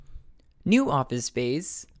New office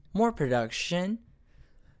space, more production,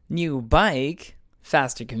 new bike,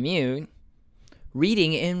 faster commute,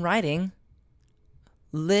 reading and writing,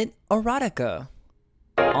 lit erotica.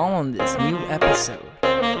 All on this new episode.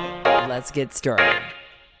 Let's get started.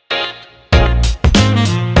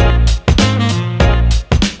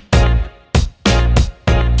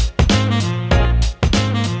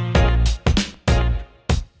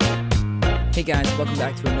 Hey guys, welcome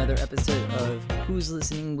back to another episode of Who's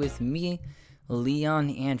Listening with me,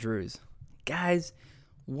 Leon Andrews. Guys,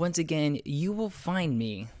 once again, you will find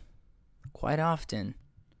me quite often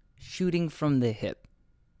shooting from the hip.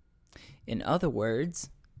 In other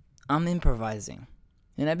words, I'm improvising,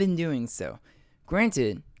 and I've been doing so.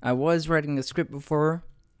 Granted, I was writing a script before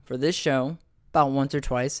for this show, about once or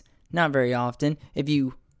twice, not very often. If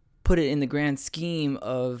you put it in the grand scheme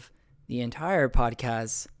of the entire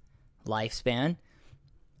podcast lifespan,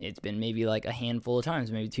 it's been maybe like a handful of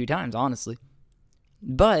times, maybe 2 times, honestly.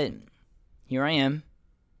 But here I am,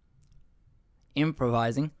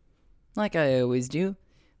 improvising, like I always do,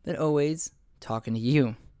 but always talking to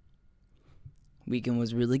you. Weekend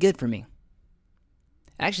was really good for me.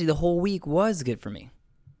 Actually, the whole week was good for me.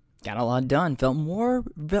 Got a lot done. Felt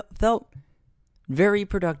very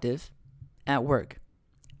productive at work.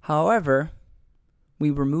 However, we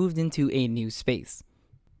were moved into a new space.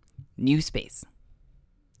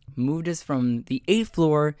 Moved us from the 8th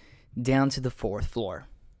floor down to the 4th floor.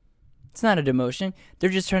 It's not a demotion. They're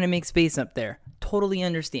just trying to make space up there. Totally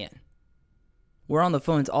understand. We're on the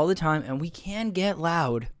phones all the time, and we can get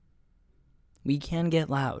loud. And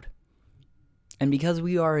because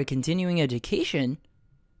we are a continuing education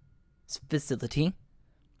facility,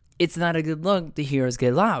 it's not a good look to hear us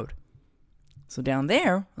get loud. So down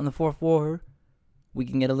there on the 4th floor, we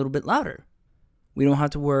can get a little bit louder. We don't have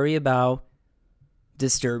to worry about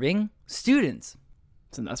disturbing students.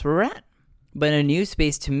 So that's where we're at. But a new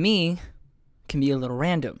space to me can be a little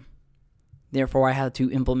random. Therefore, I had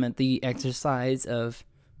to implement the exercise of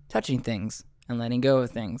touching things and letting go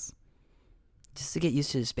of things just to get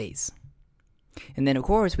used to the space. And then, of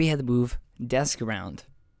course, we had to move desk around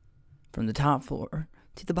from the top floor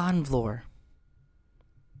to the bottom floor.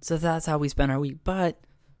 So that's how we spent our week. But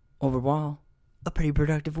overall, a pretty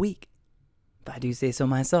productive week, if I do say so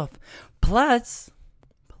myself. Plus,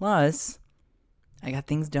 I got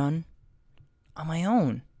things done on my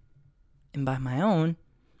own. And by my own,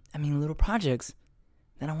 I mean little projects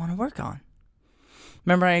that I want to work on.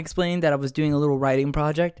 Remember I explained that I was doing a little writing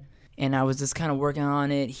project and I was just kind of working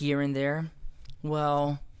on it here and there?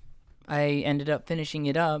 Well, I ended up finishing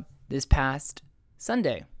it up this past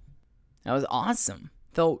Sunday. That was awesome.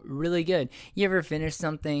 Felt really good. You ever finish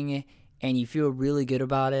something and you feel really good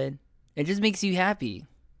about it? It just makes you happy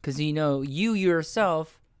because you know you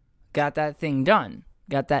yourself got that thing done,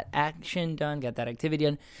 got that action done, got that activity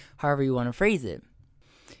done, however you want to phrase it.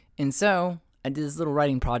 And so I did this little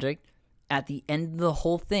writing project. At the end of the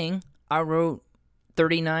whole thing, I wrote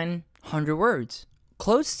 3,900 words,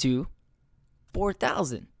 close to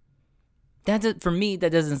 4,000. That's it for me.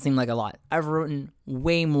 That doesn't seem like a lot. I've written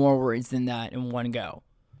way more words than that in one go.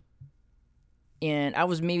 And I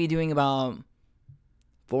was maybe doing about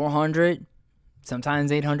 400, sometimes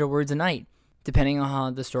 800 words a night, depending on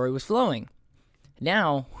how the story was flowing.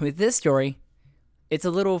 Now, with this story, it's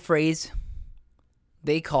a little phrase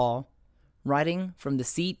they call writing from the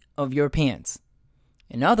seat of your pants.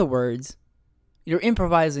 In other words, you're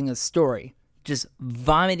improvising a story, just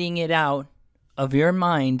vomiting it out of your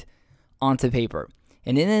mind onto paper.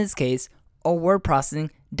 And in this case, a word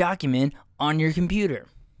processing document on your computer.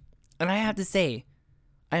 And I have to say,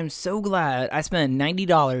 I am so glad I spent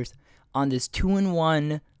 $90 on this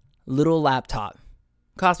 2-in-1 little laptop.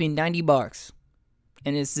 Cost me $90.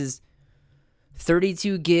 And this is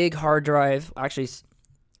 32 gig hard drive, actually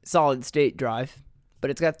solid state drive, but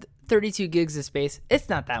it's got 32 gigs of space. It's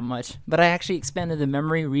not that much, but I actually expanded the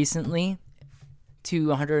memory recently to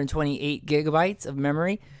 128 gigabytes of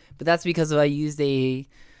memory, but that's because I used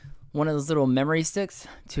one of those little memory sticks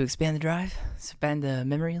to expand the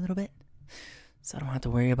memory a little bit. So I don't have to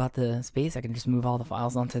worry about the space. I can just move all the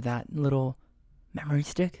files onto that little memory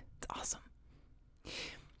stick. It's awesome.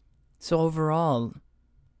 So overall,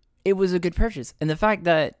 it was a good purchase. And the fact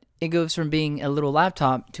that it goes from being a little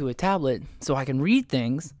laptop to a tablet so I can read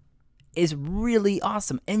things is really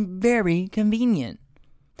awesome and very convenient.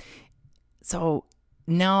 So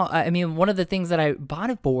now, one of the things that I bought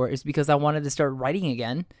it for is because I wanted to start writing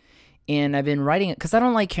again. And I've been writing it because I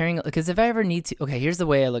don't like carrying it. Because if I ever need to, okay, here's the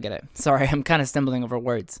way I look at it. Sorry, I'm kind of stumbling over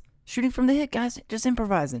words. Shooting from the hip, guys, just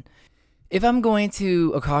improvising. If I'm going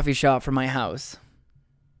to a coffee shop from my house,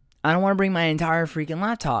 I don't want to bring my entire freaking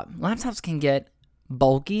laptop. Laptops can get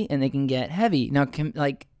bulky and they can get heavy. Now,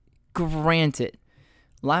 granted,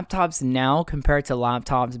 laptops now compared to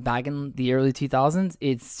laptops back in the early 2000s,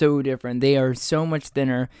 it's so different. They are so much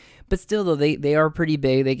thinner, but still though, they are pretty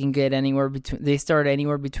big. They can get they start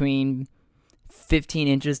anywhere between 15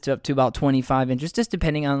 inches to up to about 25 inches, just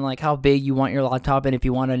depending on like how big you want your laptop and if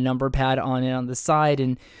you want a number pad on it on the side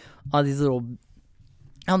and all these little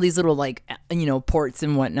like, ports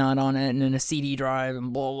and whatnot on it, and then a CD drive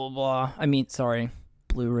and blah, blah, blah.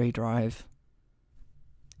 Blu-ray drive.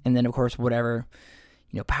 And then, of course, whatever,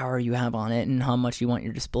 power you have on it and how much you want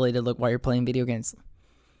your display to look while you're playing video games.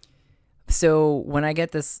 So when I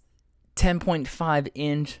get this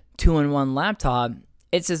 10.5-inch 2-in-1 laptop,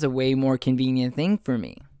 it's just a way more convenient thing for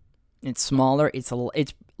me. It's smaller, it's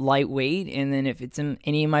lightweight, and then if it's in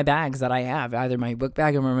any of my bags that I have, either my book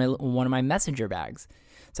bag or one of my messenger bags,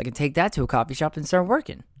 so I can take that to a coffee shop and start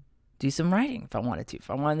working, do some writing if I wanted to. If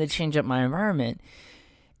I wanted to change up my environment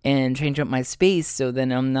and change up my space, so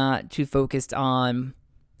then I'm not too focused on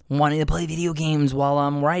wanting to play video games while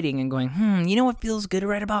I'm writing and going, you know what feels good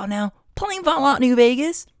right about now? Playing Fallout New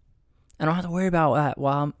Vegas. I don't have to worry about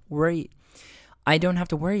that I don't have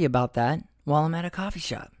to worry about that while I'm at a coffee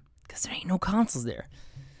shop because there ain't no consoles there.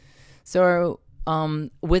 So,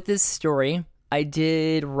 with this story, I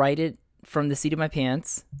did write it from the seat of my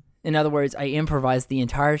pants. In other words, I improvised the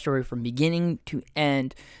entire story from beginning to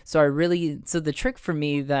end. So the trick for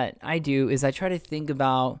me that I do is I try to think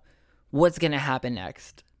about what's going to happen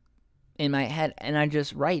next in my head, and I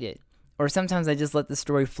just write it. Or sometimes I just let the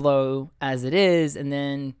story flow as it is, and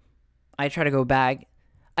then I try to go back.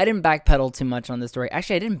 I didn't backpedal too much on this story.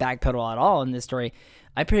 Actually, I didn't backpedal at all in this story.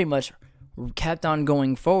 I pretty much kept on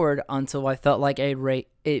going forward until I felt like that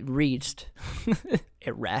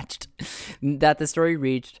the story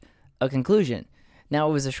reached a conclusion. Now,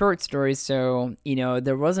 it was a short story, so,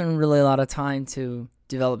 there wasn't really a lot of time to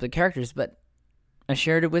develop the characters, but I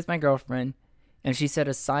shared it with my girlfriend, and she said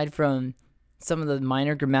aside from some of the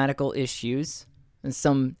minor grammatical issues and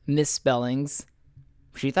some misspellings,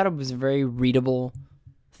 she thought it was a very readable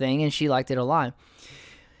thing, and she liked it a lot.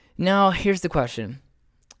 Now, here's the question.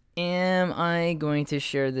 Am I going to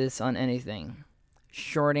share this on anything?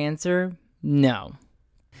 Short answer, no.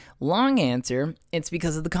 Long answer, it's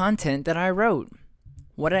because of the content that I wrote.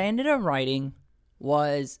 What I ended up writing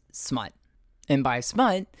was smut. And by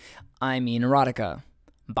smut, I mean erotica.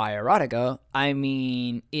 By erotica, I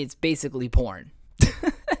mean it's basically porn.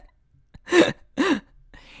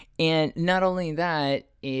 And not only that,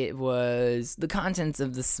 it was the contents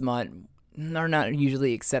of the smut are not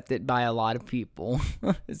usually accepted by a lot of people.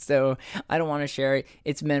 So I don't want to share it.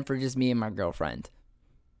 It's meant for just me and my girlfriend.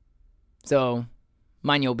 So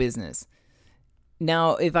mind your business.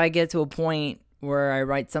 Now, if I get to a point where I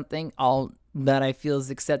write something that I feel is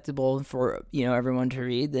acceptable for everyone to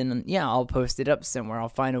read, then I'll post it up somewhere. I'll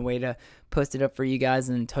find a way to post it up for you guys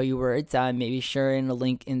and tell you where it's at. Maybe share in a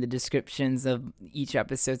link in the descriptions of each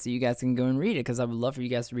episode so you guys can go and read it, because I would love for you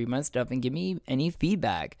guys to read my stuff and give me any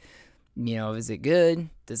feedback. Is it good?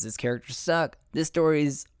 Does this character suck? This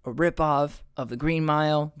story's a ripoff of the Green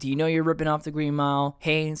Mile. Do you know you're ripping off the Green Mile?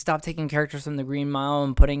 Hey, stop taking characters from the Green Mile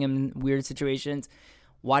and putting them in weird situations.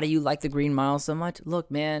 Why do you like the Green Mile so much?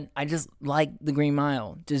 Look, man, I just like the Green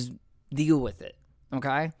Mile. Just deal with it,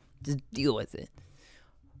 okay? Just deal with it.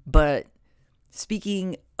 But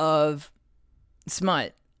speaking of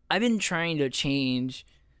smut, I've been trying to change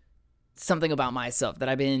something about myself that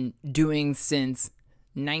I've been doing since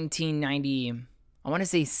 1990, I want to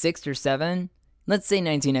say 6 or 7. Let's say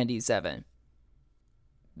 1997.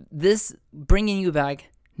 This, bringing you back,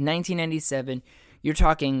 1997, you're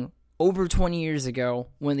talking over 20 years ago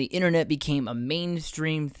when the internet became a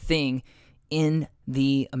mainstream thing in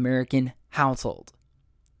the American household.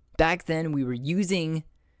 Back then, we were using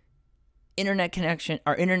internet connection.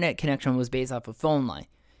 Our internet connection was based off a phone line.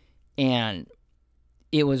 And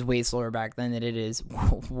it was way slower back then than it is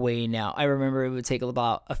way now. I remember it would take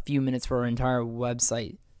about a few minutes for our entire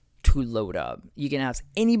website to load up. You can ask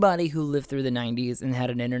anybody who lived through the 90s and had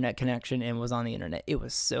an internet connection and was on the internet. It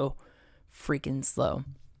was so freaking slow.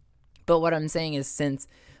 But what I'm saying is, since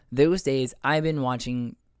those days, I've been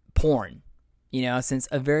watching porn, since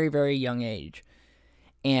a very, very young age.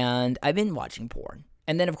 And I've been watching porn.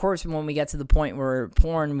 And then, of course, when we got to the point where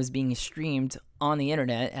porn was being streamed on the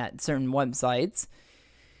internet at certain websites,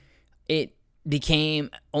 it became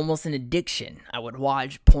almost an addiction. I would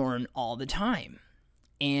watch porn all the time.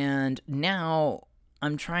 And now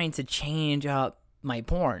I'm trying to change up my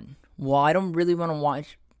porn. Well, I don't really want to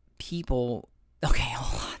watch people. Okay,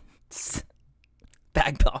 hold on.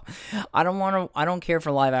 Backpedal. I don't care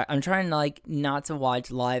for I'm trying to like not to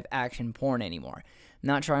watch live action porn anymore. I'm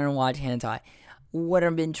not trying to watch hentai. What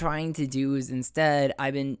I've been trying to do is instead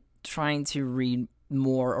I've been trying to read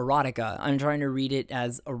more erotica. I'm trying to read it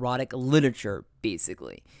as erotic literature,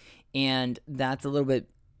 basically. And that's a little bit,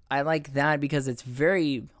 I like that because it's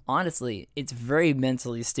very, honestly, it's very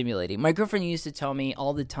mentally stimulating. My girlfriend used to tell me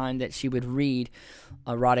all the time that she would read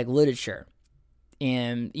erotic literature.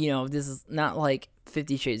 And, you know, this is not like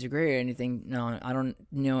 50 Shades of Grey or anything. No, I don't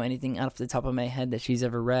know anything off the top of my head that she's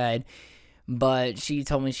ever read. But she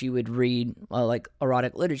told me she would read like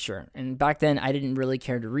erotic literature. And back then, I didn't really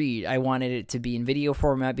care to read. I wanted it to be in video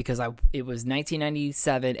format because it was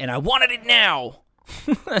 1997 and I wanted it now.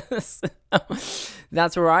 So,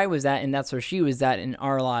 that's where I was at, and that's where she was at in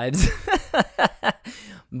our lives.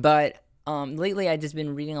 But lately, I've just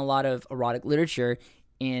been reading a lot of erotic literature,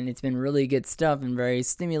 and it's been really good stuff and very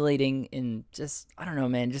stimulating. And just, I don't know,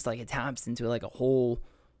 man, just like it taps into like a whole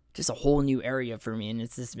new area for me, and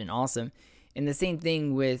it's just been awesome. And the same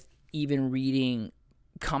thing with even reading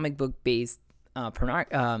comic book based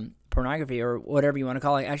pornography or whatever you want to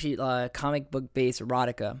call it. Actually, comic book based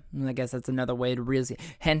erotica. I guess that's another way to really say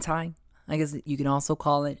hentai. I guess you can also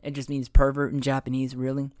call it. It just means pervert in Japanese,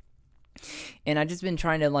 really. And I've just been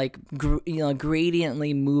trying to like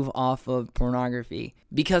gradiently move off of pornography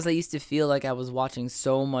because I used to feel like I was watching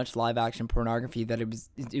so much live action pornography that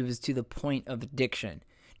it was to the point of addiction.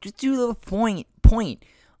 Just to the point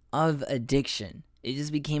of addiction. It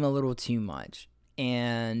just became a little too much.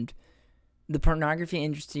 And the pornography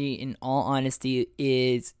industry, in all honesty,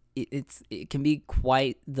 it can be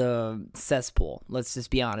quite the cesspool. Let's just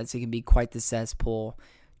be honest. It can be quite the cesspool.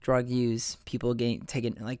 Drug use, people getting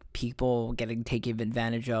taken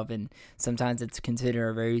advantage of, and sometimes it's considered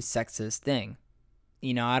a very sexist thing.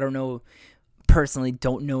 You know, I don't know, personally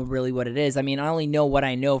don't know really what it is. I mean, I only know what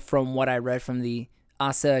I know from what I read from the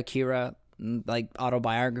Asa Akira, like,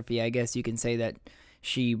 autobiography, I guess you can say, that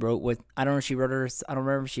she wrote with, I don't remember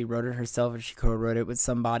if she wrote it herself or she co-wrote it with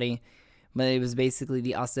somebody, but it was basically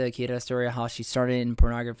the Asa Akira story of how she started in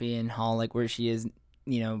pornography and how, like, where she is,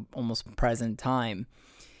 you know, almost present time.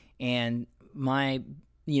 And my,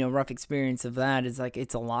 you know, rough experience of that is, like,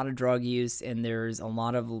 it's a lot of drug use and there's a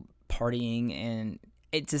lot of partying, and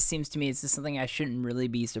it just seems to me it's just something I shouldn't really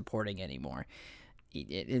be supporting anymore.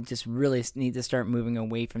 It just really needs to start moving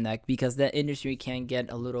away from that, because that industry can get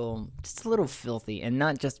just a little filthy, and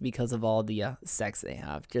not just because of all the sex they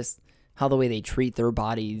have, just how the way they treat their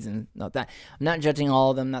bodies and not that. I'm not judging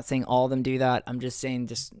all of them, not saying all of them do that. I'm just saying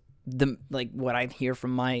just what I hear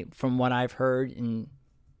from what I've heard, and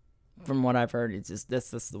from what I've heard, it's just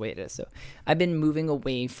that's the way it is. So I've been moving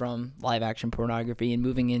away from live action pornography and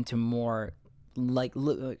moving into more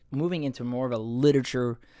of a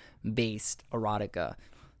literature based erotica.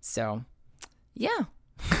 So yeah.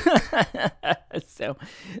 So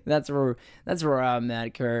that's where I'm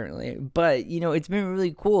at currently. But, you know, it's been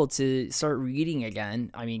really cool to start reading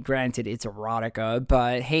again. I mean, granted, it's erotica,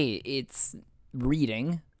 but hey, it's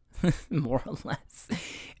reading more or less.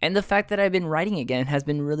 And the fact that I've been writing again has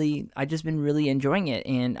been I've just been really enjoying it,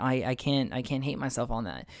 and I can't hate myself on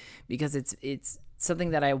that, because it's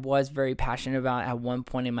something that I was very passionate about at one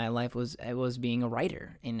point in my life. Was being a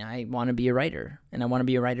writer, and I want to be a writer, and I want to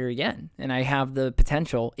be a writer again, and I have the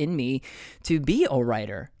potential in me to be a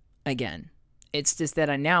writer again. It's just that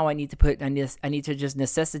I need to just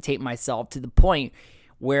necessitate myself to the point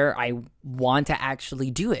where I want to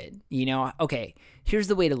actually do it. You know, okay, here's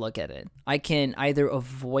the way to look at it. I can either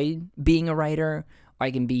avoid being a writer, or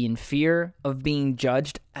I can be in fear of being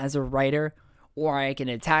judged as a writer, or I can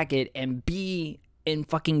attack it and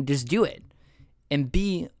fucking just do it and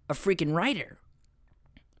be a freaking writer.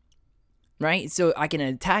 Right? So I can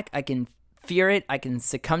attack, I can fear it, I can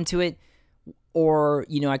succumb to it, or,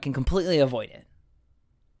 you know, I can completely avoid it.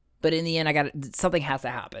 But in the end, something has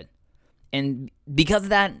to happen. And because of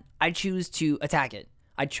that, I choose to attack it.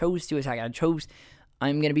 I'm going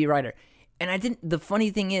to be a writer. And the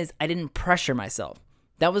funny thing is, I didn't pressure myself.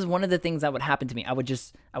 That was one of the things that would happen to me. I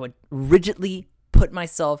would rigidly put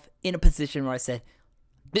myself in a position where I said,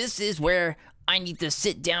 this is where I need to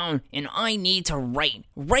sit down and I need to write.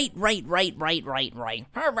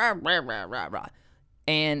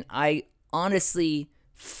 And I honestly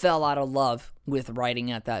fell out of love with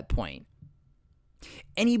writing at that point.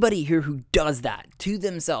 Anybody here who does that to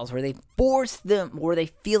themselves, where they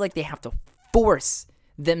feel like they have to force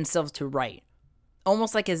themselves to write,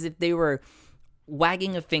 almost like as if they were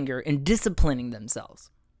wagging a finger and disciplining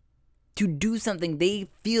themselves to do something they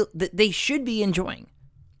feel that they should be enjoying,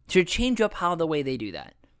 to change up the way they do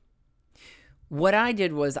that. What I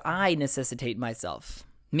did was I necessitate myself,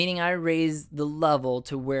 meaning I raised the level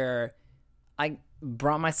to where I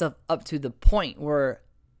brought myself up to the point where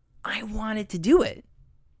I wanted to do it.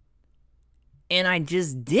 And I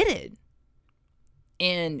just did it.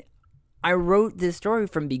 And I wrote this story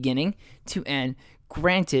from beginning to end.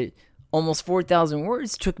 Granted, almost 4,000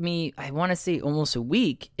 words took me, I want to say, almost a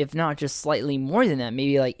week, if not just slightly more than that,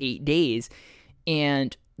 maybe like 8 days.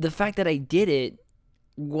 And the fact that I did it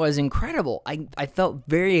was incredible. I felt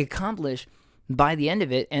very accomplished by the end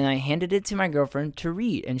of it, and I handed it to my girlfriend to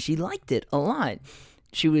read, and she liked it a lot.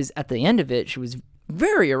 She was, at the end of it, she was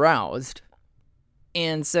very aroused.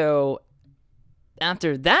 And so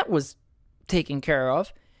after that was taken care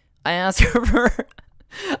of, I asked her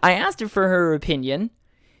for her opinion,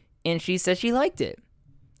 and she said she liked it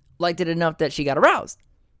enough that she got aroused.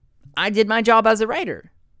 I did my job as a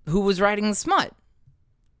writer who was writing smut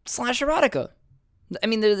 / erotica. I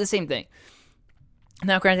mean, they're the same thing.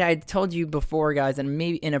 Now, granted, I told you before, guys, and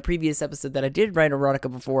maybe in a previous episode that I did write erotica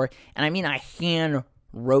before, and I mean, I hand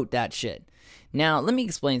wrote that shit. Now, let me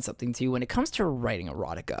explain something to you. When it comes to writing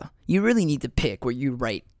erotica, you really need to pick where you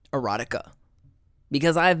write erotica,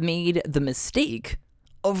 because I've made the mistake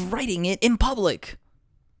of writing it in public.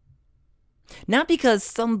 Not because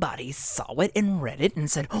somebody saw it and read it and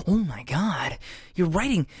said, oh my God, you're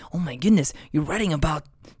writing about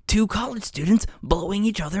 2 college students blowing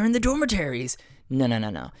each other in the dormitories.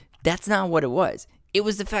 No. That's not what it was. It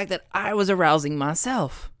was the fact that I was arousing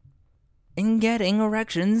myself and getting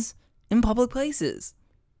erections in public places.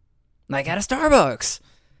 Like at a Starbucks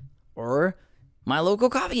or my local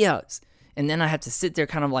coffee house. And then I have to sit there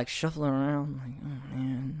kind of like shuffling around like, oh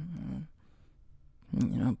man,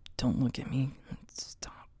 don't look at me.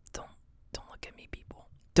 Stop. Don't look at me, people.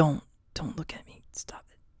 Don't look at me. Stop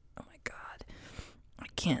it. Oh my God. I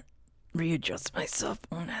can't readjust myself.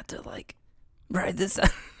 I'm gonna have to ride this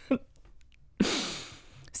out.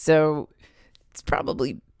 So it's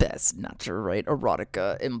probably best not to write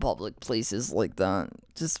erotica in public places like that.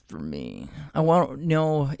 Just for me. I want to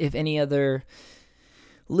know if any other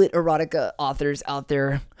lit erotica authors out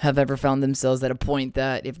there have ever found themselves at a point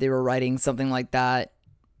that if they were writing something like that,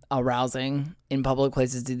 arousing in public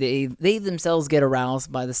places, do they themselves get aroused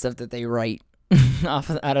by the stuff that they write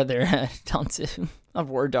out of their head onto a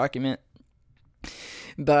Word document?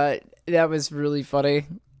 But that was really funny.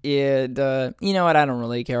 And you know what? I don't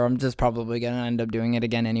really care. I'm just probably going to end up doing it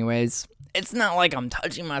again anyways. It's not like I'm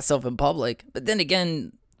touching myself in public. But then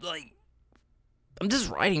again, I'm just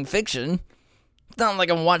writing fiction. It's not like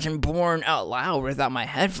I'm watching porn out loud without my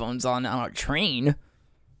headphones on a train.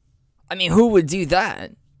 I mean, who would do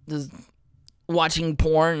that? Just watching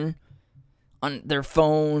porn on their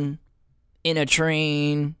phone in a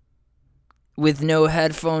train with no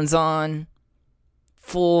headphones on,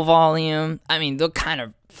 full volume. I mean, the kind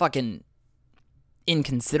of fucking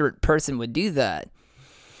inconsiderate person would do that.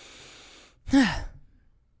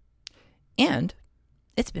 And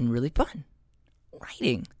it's been really fun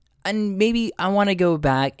writing. And maybe I want to go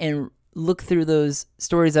back and look through those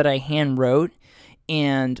stories that I hand wrote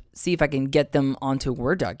and see if I can get them onto a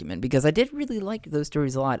Word document, because I did really like those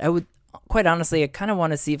stories a lot. I would, quite honestly, I kind of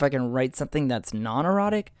want to see if I can write something that's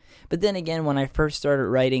non-erotic. But then again, when I first started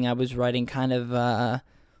writing, I was writing kind of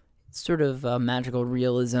sort of magical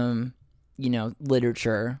realism,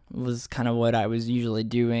 literature was kind of what I was usually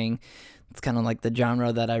doing. It's kind of like the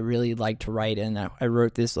genre that I really like to write in. I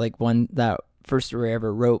wrote this that first story I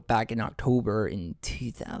ever wrote back in October in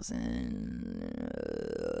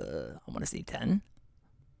 2000, I want to say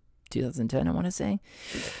 2010, I want to say.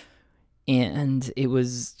 And it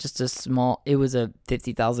was just it was a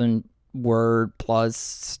 50,000 word plus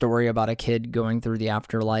story about a kid going through the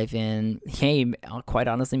afterlife. And hey, quite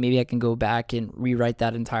honestly, maybe I can go back and rewrite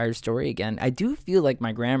that entire story again. I do feel like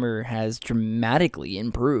my grammar has dramatically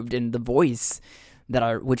improved, and the voice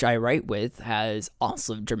which I write with has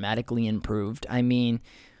also dramatically improved. I mean,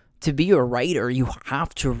 to be a writer, you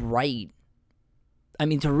have to write. I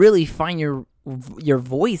mean, to really find your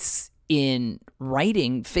voice in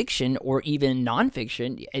writing fiction or even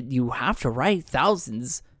nonfiction, you have to write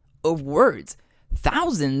thousands of words.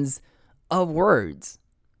 Thousands of words.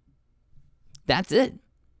 That's it.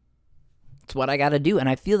 It's what I got to do. And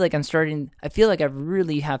I feel like I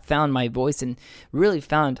really have found my voice and really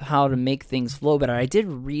found how to make things flow better. I did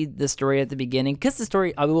read the story at the beginning, because the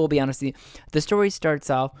story, I will be honest with you, the story starts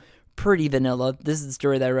off pretty vanilla. This is the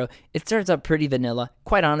story that I wrote. It starts out pretty vanilla.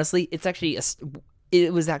 Quite honestly,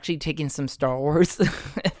 it was actually taking some Star Wars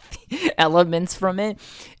elements from it.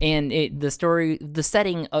 And the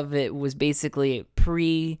setting of it was basically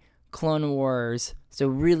pre-Clone Wars. So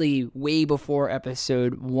really way before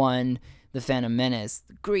episode 1, The Phantom Menace,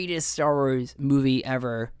 the greatest Star Wars movie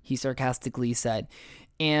ever, he sarcastically said.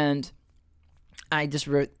 And I just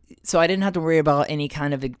wrote, so I didn't have to worry about any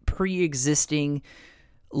kind of pre-existing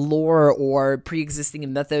lore or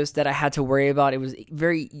pre-existing mythos that I had to worry about. It was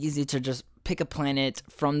very easy to just pick a planet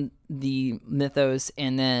from the mythos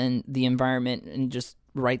and then the environment and just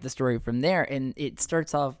write the story from there. And it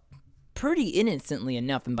starts off pretty innocently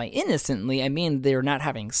enough. And by innocently, I mean they're not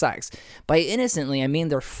having sex. By innocently, I mean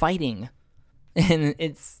they're fighting. And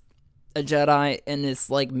it's a Jedi and this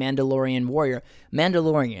like Mandalorian warrior.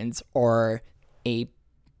 Mandalorians are a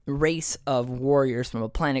race of warriors from a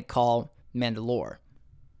planet called Mandalore.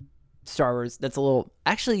 Star Wars, that's a little...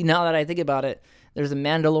 Actually, now that I think about it, there's a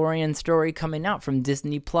Mandalorian story coming out from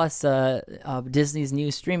Disney Plus, Disney's new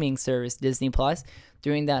streaming service, Disney Plus,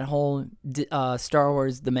 doing that whole Star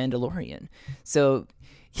Wars The Mandalorian. So,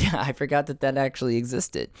 yeah, I forgot that actually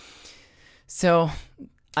existed. So,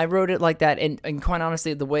 I wrote it like that, and quite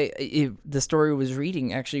honestly, the way the story was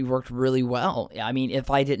reading actually worked really well. I mean, if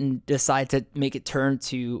I didn't decide to make it turn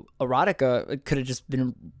to erotica, it could have just been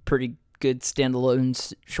a pretty good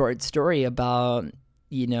standalone short story about,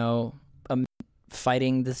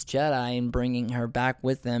 fighting this Jedi and bringing her back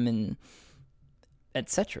with them and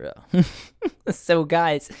etc. So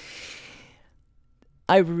guys,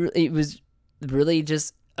 it was really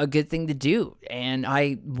just a good thing to do, and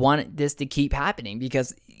I wanted this to keep happening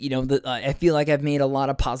because I feel like I've made a lot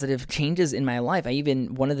of positive changes in my life.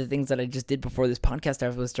 One of the things that I just did before this podcast, I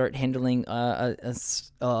was start handling a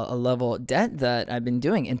level of debt that I've been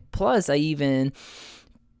doing, and plus I even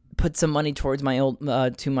put some money towards my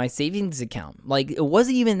to my savings account. Like, it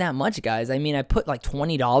wasn't even that much, guys. I mean, I put like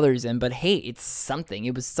 $20 in, but hey, it's something.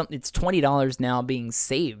 It's $20 now being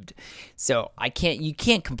saved. So you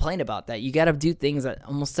can't complain about that. You got to do things at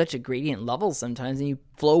almost such a gradient level sometimes, and you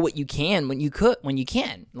flow what you can when you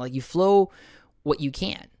can. Like, you flow what you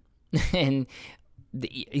can. And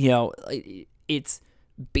it's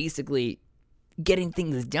basically getting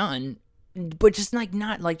things done, but just like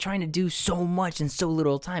not like trying to do so much in so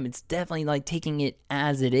little time. It's definitely like taking it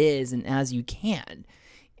as it is and as you can.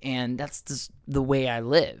 And that's just the way I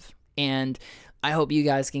live. And I hope you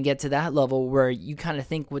guys can get to that level where you kind of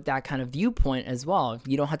think with that kind of viewpoint as well.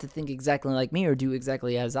 You don't have to think exactly like me or do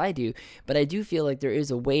exactly as I do, but I do feel like there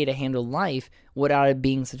is a way to handle life without it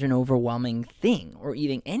being such an overwhelming thing, or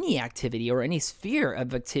even any activity or any sphere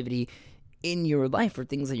of activity in your life or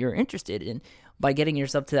things that you're interested in, by getting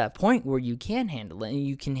yourself to that point where you can handle it and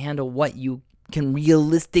you can handle what you can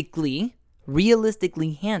realistically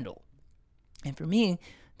handle. And for me,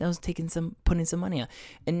 that was putting some money out.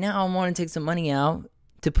 And now I want to take some money out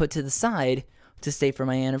to put to the side to stay for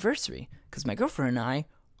my anniversary, because my girlfriend and I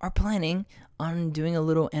are planning on doing a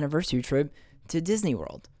little anniversary trip to Disney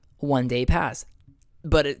World, 1 day pass.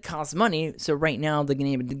 But it costs money, so right now the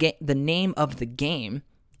name of the game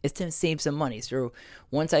is to save some money. So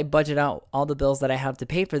once I budget out all the bills that I have to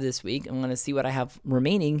pay for this week, I'm going to see what I have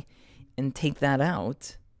remaining and take that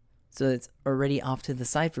out, so it's already off to the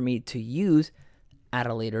side for me to use at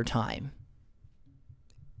a later time.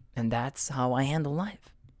 And that's how I handle life.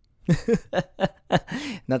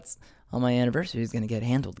 That's how my anniversary is going to get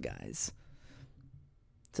handled, guys.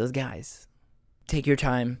 So guys, take your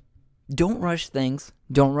time. Don't rush things.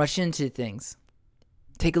 Don't rush into things.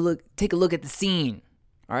 Take a look at the scene.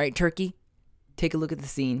 All right, Turkey, take a look at the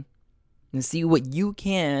scene and see what you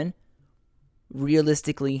can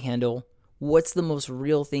realistically handle. What's the most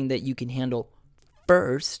real thing that you can handle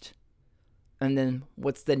first? And then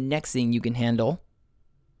what's the next thing you can handle?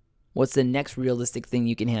 What's the next realistic thing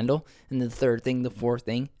you can handle? And the third thing, the fourth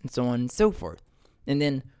thing, and so on and so forth. And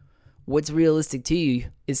then what's realistic to you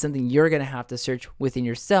is something you're going to have to search within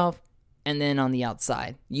yourself and then on the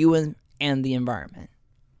outside, you and the environment.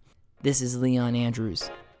 This is Leon Andrews.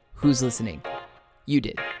 Who's listening? You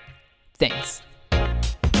did. Thanks.